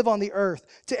those who live on the earth,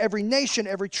 to every nation,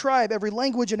 every tribe, every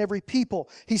language, and every people.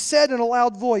 He said in a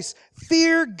loud voice,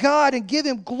 "Fear God and give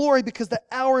Him glory, because the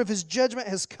hour of His judgment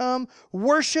has come.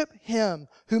 Worship Him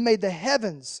who made the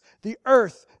heavens, the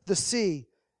earth, the sea,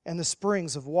 and the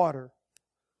springs of water."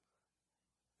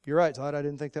 You're right, Todd. I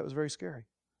didn't think that was very scary.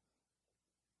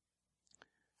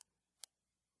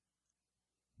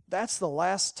 That's the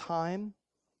last time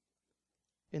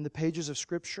in the pages of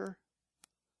Scripture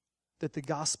that the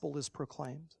gospel is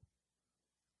proclaimed.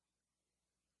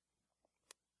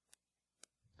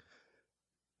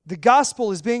 The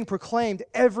gospel is being proclaimed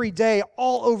every day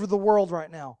all over the world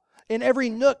right now, in every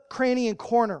nook, cranny, and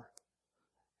corner.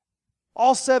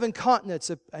 All 7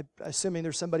 continents, assuming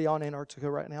there's somebody on Antarctica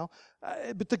right now,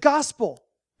 but the gospel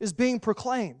is being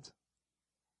proclaimed.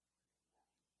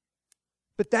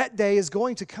 But that day is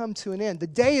going to come to an end. The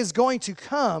day is going to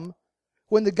come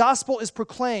when the gospel is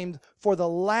proclaimed for the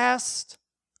last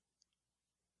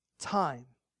time.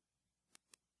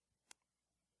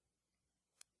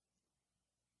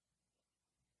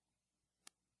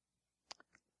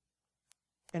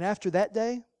 And after that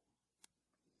day,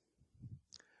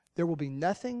 there will be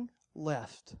nothing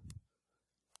left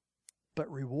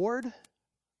but reward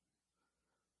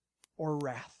or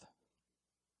wrath.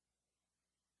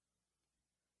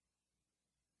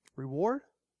 Reward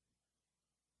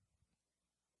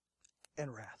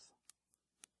and wrath.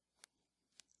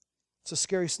 It's a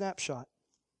scary snapshot.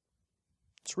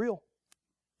 It's real.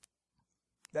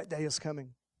 That day is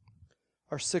coming.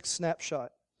 Our 6th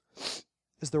snapshot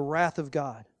is the wrath of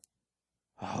God.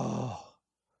 Oh,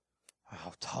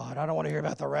 Todd, I don't want to hear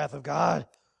about the wrath of God.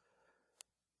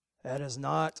 That is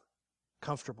not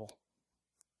comfortable.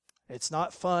 It's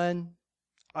not fun.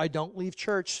 I don't leave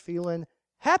church feeling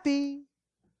happy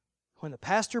when the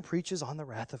pastor preaches on the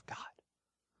wrath of God.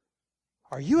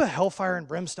 Are you a hellfire and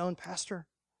brimstone pastor?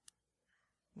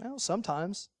 Well,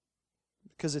 sometimes,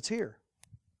 because it's here.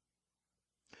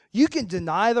 You can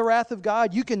deny the wrath of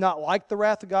God. You can not like the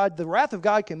wrath of God. The wrath of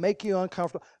God can make you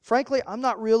uncomfortable. Frankly, I'm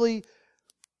not really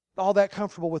all that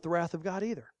comfortable with the wrath of God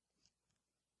either.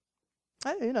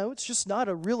 It's just not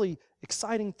a really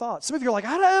exciting thought. Some of you are like,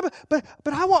 but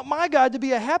I want my God to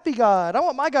be a happy God. I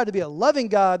want my God to be a loving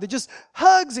God that just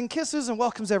hugs and kisses and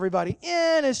welcomes everybody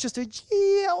in. It's just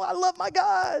I love my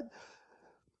God.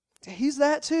 He's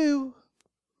that too.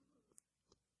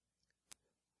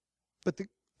 But the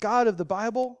God of the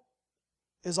Bible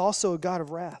is also a God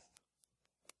of wrath.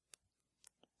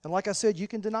 And like I said, you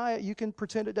can deny it. You can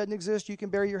pretend it doesn't exist. You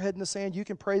can bury your head in the sand. You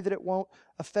can pray that it won't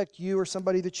affect you or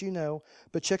somebody that you know.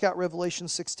 But check out Revelation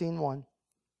 16:1.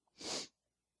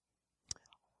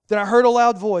 Then I heard a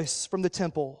loud voice from the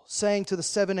temple saying to the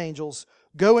 7 angels,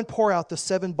 "Go and pour out the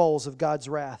 7 bowls of God's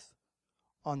wrath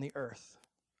on the earth."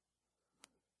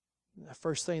 The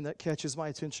first thing that catches my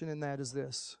attention in that is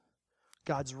this.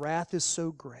 God's wrath is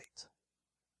so great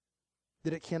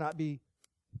that it cannot be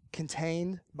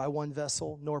contained by one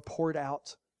vessel, nor poured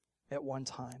out at one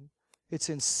time. It's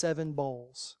in 7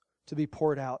 bowls to be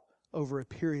poured out over a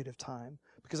period of time.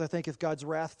 Because I think if God's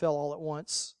wrath fell all at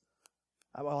once,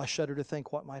 I shudder to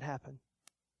think what might happen.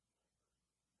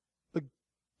 But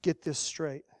get this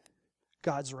straight.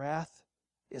 God's wrath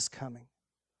is coming.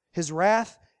 His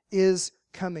wrath is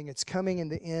coming. It's coming in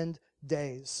the end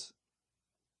days.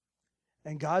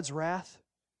 And God's wrath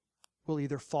will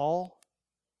either fall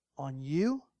on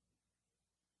you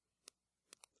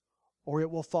or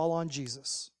it will fall on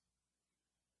Jesus.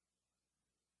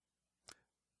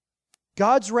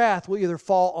 God's wrath will either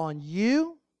fall on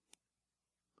you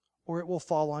or it will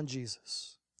fall on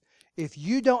Jesus. If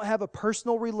you don't have a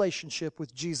personal relationship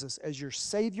with Jesus as your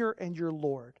Savior and your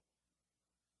Lord,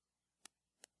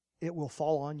 it will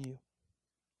fall on you.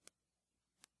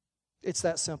 It's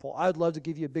that simple. I'd love to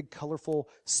give you a big, colorful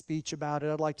speech about it.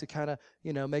 I'd like to kind of,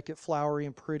 make it flowery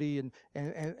and pretty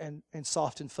and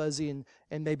soft and fuzzy,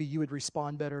 and maybe you would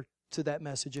respond better to that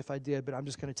message if I did, but I'm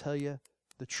just going to tell you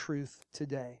the truth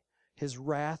today. His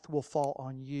wrath will fall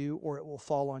on you, or it will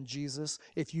fall on Jesus.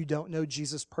 If you don't know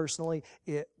Jesus personally,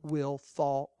 it will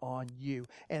fall on you.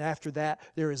 And after that,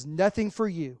 there is nothing for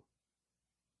you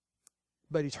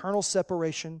but eternal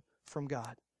separation from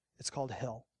God. It's called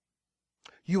hell.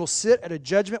 You will sit at a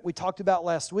judgment we talked about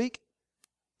last week,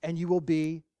 and you will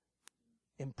be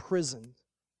imprisoned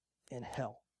in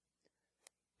hell.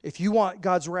 If you want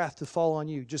God's wrath to fall on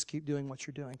you, just keep doing what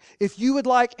you're doing. If you would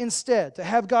like instead to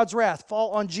have God's wrath fall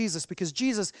on Jesus, because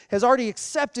Jesus has already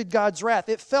accepted God's wrath,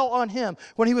 it fell on Him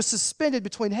when He was suspended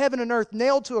between heaven and earth,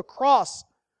 nailed to a cross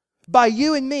by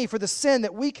you and me for the sin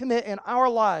that we commit in our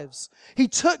lives. He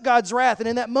took God's wrath, and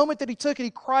in that moment that He took it,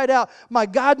 He cried out, my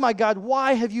God,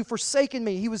 why have you forsaken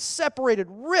me?" He was separated,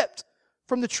 ripped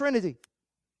from the Trinity.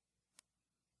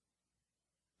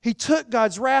 He took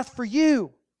God's wrath for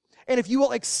you. And if you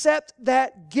will accept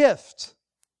that gift,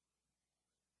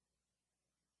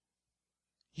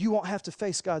 you won't have to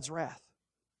face God's wrath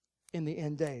in the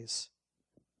end days.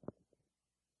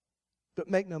 But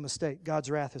make no mistake, God's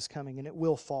wrath is coming, and it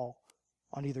will fall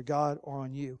on either God or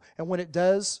on you. And when it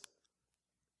does,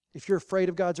 if you're afraid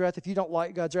of God's wrath, if you don't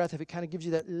like God's wrath, if it kind of gives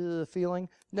you that feeling,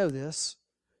 know this: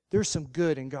 there's some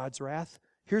good in God's wrath.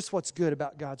 Here's what's good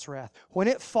about God's wrath. When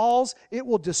it falls, it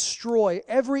will destroy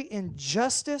every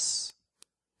injustice,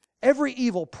 every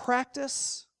evil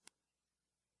practice.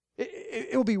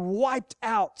 It will be wiped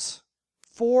out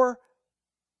forever.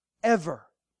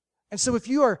 And so if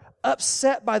you are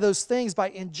upset by those things, by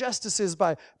injustices,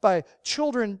 by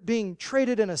children being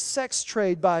traded in a sex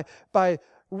trade, by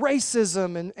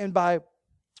racism and by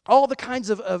all the kinds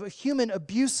of human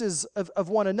abuses of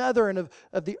one another and of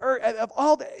the earth, of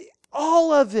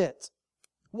all of it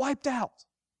wiped out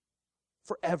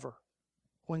forever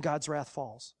when God's wrath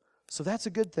falls. So that's a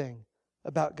good thing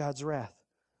about God's wrath.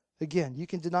 Again, you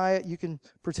can deny it, you can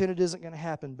pretend it isn't going to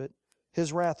happen, but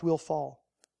His wrath will fall.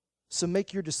 So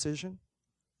make your decision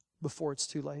before it's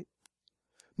too late.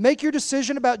 Make your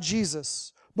decision about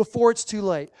Jesus before it's too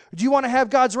late. Do you want to have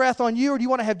God's wrath on you, or do you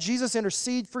want to have Jesus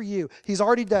intercede for you? He's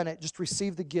already done it. Just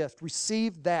receive the gift.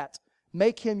 Receive that.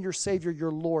 Make Him your Savior,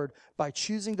 your Lord, by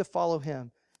choosing to follow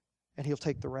Him, and He'll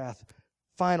take the wrath.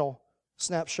 Final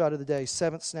snapshot of the day,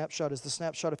 seventh snapshot, is the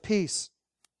snapshot of peace.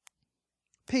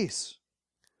 Peace.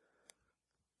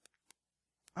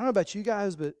 I don't know about you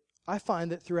guys, but I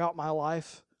find that throughout my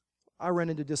life, I run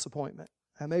into disappointment.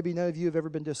 And maybe none of you have ever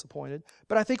been disappointed,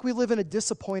 but I think we live in a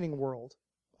disappointing world,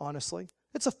 honestly.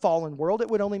 It's a fallen world. It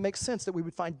would only make sense that we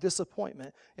would find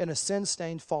disappointment in a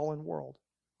sin-stained, fallen world.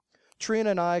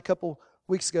 Trina and I, a couple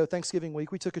weeks ago, Thanksgiving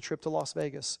week, we took a trip to Las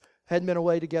Vegas. Hadn't been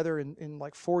away together in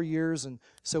like 4 years, and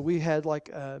so we had like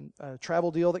a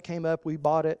travel deal that came up. We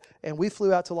bought it, and we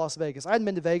flew out to Las Vegas. I hadn't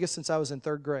been to Vegas since I was in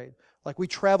third grade. Like, we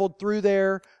traveled through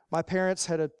there. My parents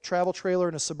had a travel trailer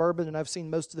and a Suburban, and I've seen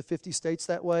most of the 50 states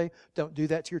that way. Don't do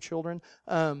that to your children.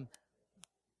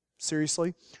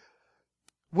 Seriously.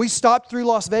 We stopped through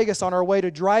Las Vegas on our way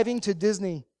to driving to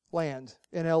Disneyland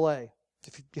in L.A.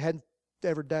 If you hadn't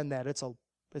ever done that, it's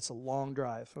a long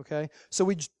drive, okay? So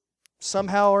we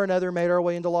somehow or another made our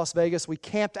way into Las Vegas. We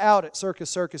camped out at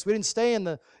Circus. We didn't stay in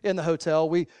the hotel.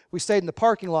 We stayed in the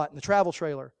parking lot in the travel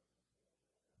trailer.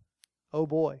 Oh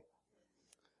boy.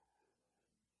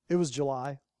 It was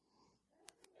July.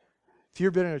 If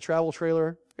you've been in a travel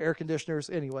trailer, air conditioners,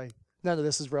 anyway, none of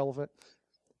this is relevant.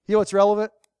 You know what's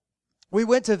relevant? We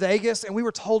went to Vegas, and we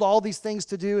were told all these things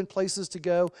to do and places to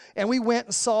go, and we went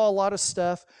and saw a lot of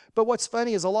stuff. But what's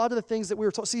funny is a lot of the things that we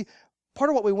were told, see, part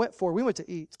of what we went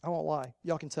to eat. I won't lie.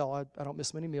 Y'all can tell I don't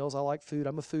miss many meals. I like food.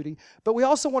 I'm a foodie. But we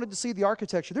also wanted to see the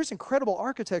architecture. There's incredible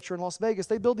architecture in Las Vegas.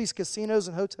 They build these casinos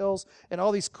and hotels and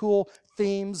all these cool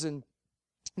themes, and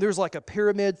there's like a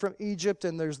pyramid from Egypt,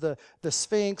 and there's the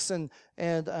Sphinx, and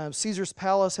Caesar's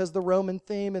Palace has the Roman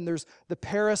theme, and there's the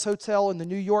Paris Hotel and the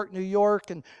New York,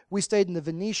 and we stayed in the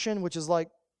Venetian, which is like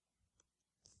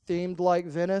themed like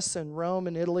Venice and Rome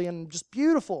and Italy, and just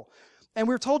beautiful. And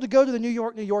we were told to go to the New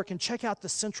York, and check out the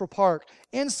Central Park.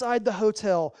 Inside the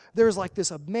hotel, there's like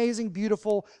this amazing,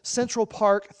 beautiful Central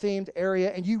Park themed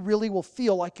area, and you really will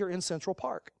feel like you're in Central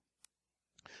Park.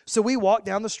 So we walked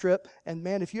down the Strip, and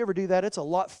man, if you ever do that, it's a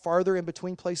lot farther in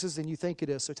between places than you think it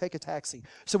is, so take a taxi.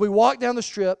 So we walk down the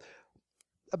Strip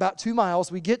about 2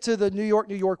 miles. We get to the New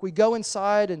York. We go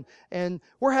inside, and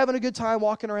we're having a good time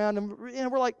walking around, and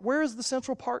we're like, where is the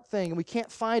Central Park thing? And we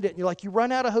can't find it. And you're like, you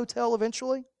run out of hotel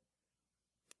eventually?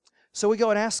 So we go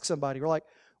and ask somebody. We're like,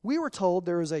 we were told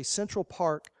there was a Central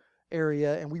Park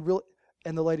area,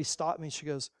 and the lady stopped me, and she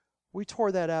goes, we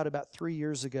tore that out about 3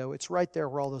 years ago. It's right there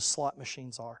where all those slot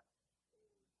machines are.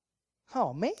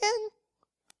 Oh, man.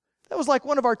 That was like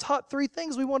one of our top 3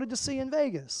 things we wanted to see in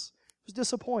Vegas. It was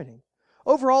disappointing.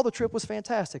 Overall, the trip was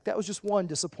fantastic. That was just one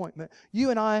disappointment. You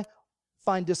and I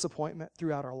find disappointment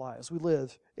throughout our lives. We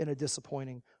live in a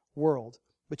disappointing world.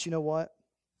 But you know what?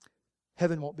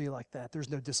 Heaven won't be like that. There's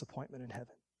no disappointment in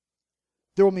heaven.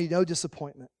 There will be no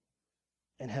disappointment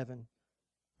in heaven.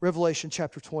 Revelation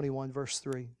chapter 21, verse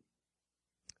 3.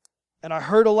 And I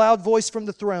heard a loud voice from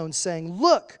the throne saying,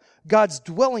 "Look, God's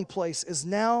dwelling place is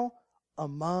now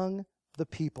among the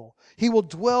people. He will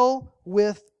dwell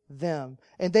with them,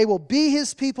 and they will be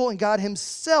His people, and God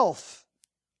Himself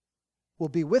will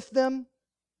be with them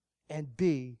and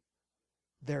be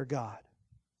their God."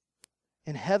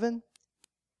 In heaven,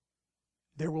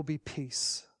 there will be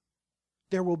peace.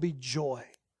 There will be joy.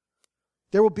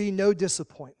 There will be no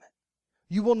disappointment.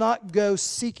 You will not go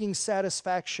seeking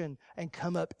satisfaction and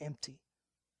come up empty.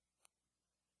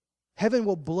 Heaven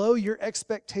will blow your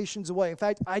expectations away. In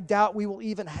fact, I doubt we will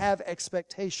even have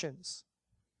expectations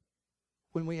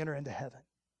when we enter into heaven.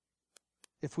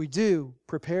 If we do,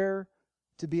 prepare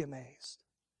to be amazed.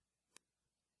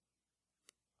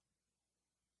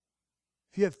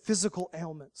 If you have physical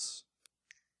ailments,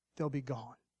 they'll be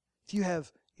gone. If you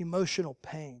have emotional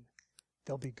pain,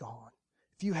 they'll be gone.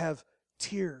 If you have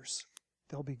tears,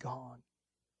 they'll be gone.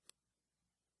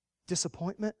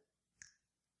 Disappointment,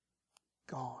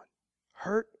 gone.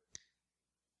 Hurt,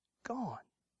 gone.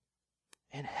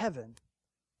 In heaven,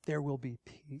 there will be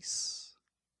peace.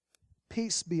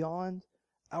 Peace beyond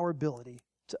our ability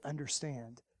to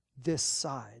understand this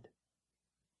side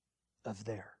of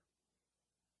there.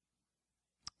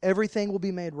 Everything will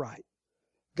be made right.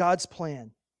 God's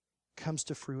plan comes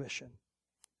to fruition.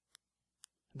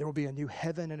 There will be a new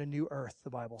heaven and a new earth, the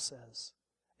Bible says.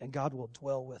 And God will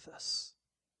dwell with us.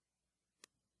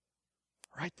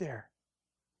 Right there,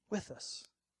 with us.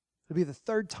 It'll be the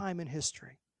 3rd time in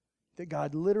history that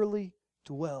God literally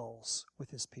dwells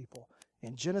with His people.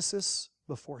 In Genesis,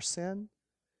 before sin.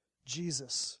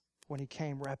 Jesus, when He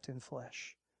came wrapped in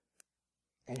flesh.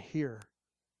 And here,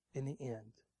 in the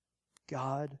end,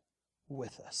 God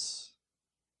with us.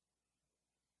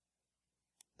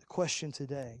 The question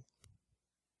today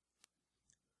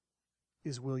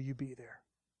is, will you be there?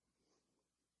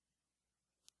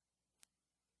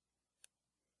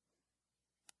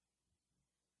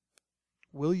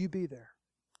 Will you be there?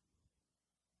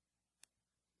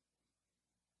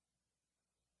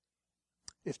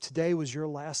 If today was your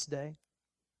last day,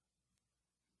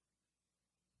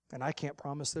 and I can't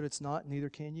promise that it's not, neither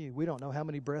can you. We don't know how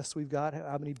many breaths we've got,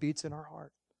 how many beats in our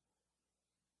heart.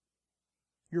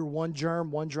 You're one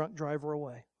germ, one drunk driver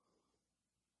away.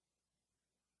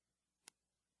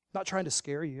 Not trying to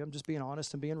scare you, I'm just being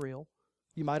honest and being real.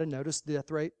 You might have noticed the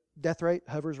death rate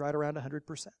hovers right around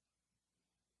 100%.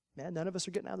 Man, none of us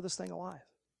are getting out of this thing alive.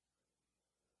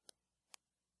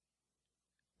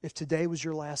 If today was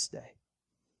your last day,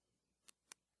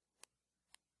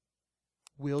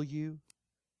 will you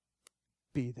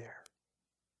be there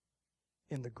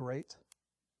in the great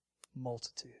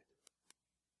multitude?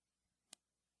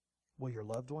 Will your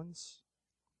loved ones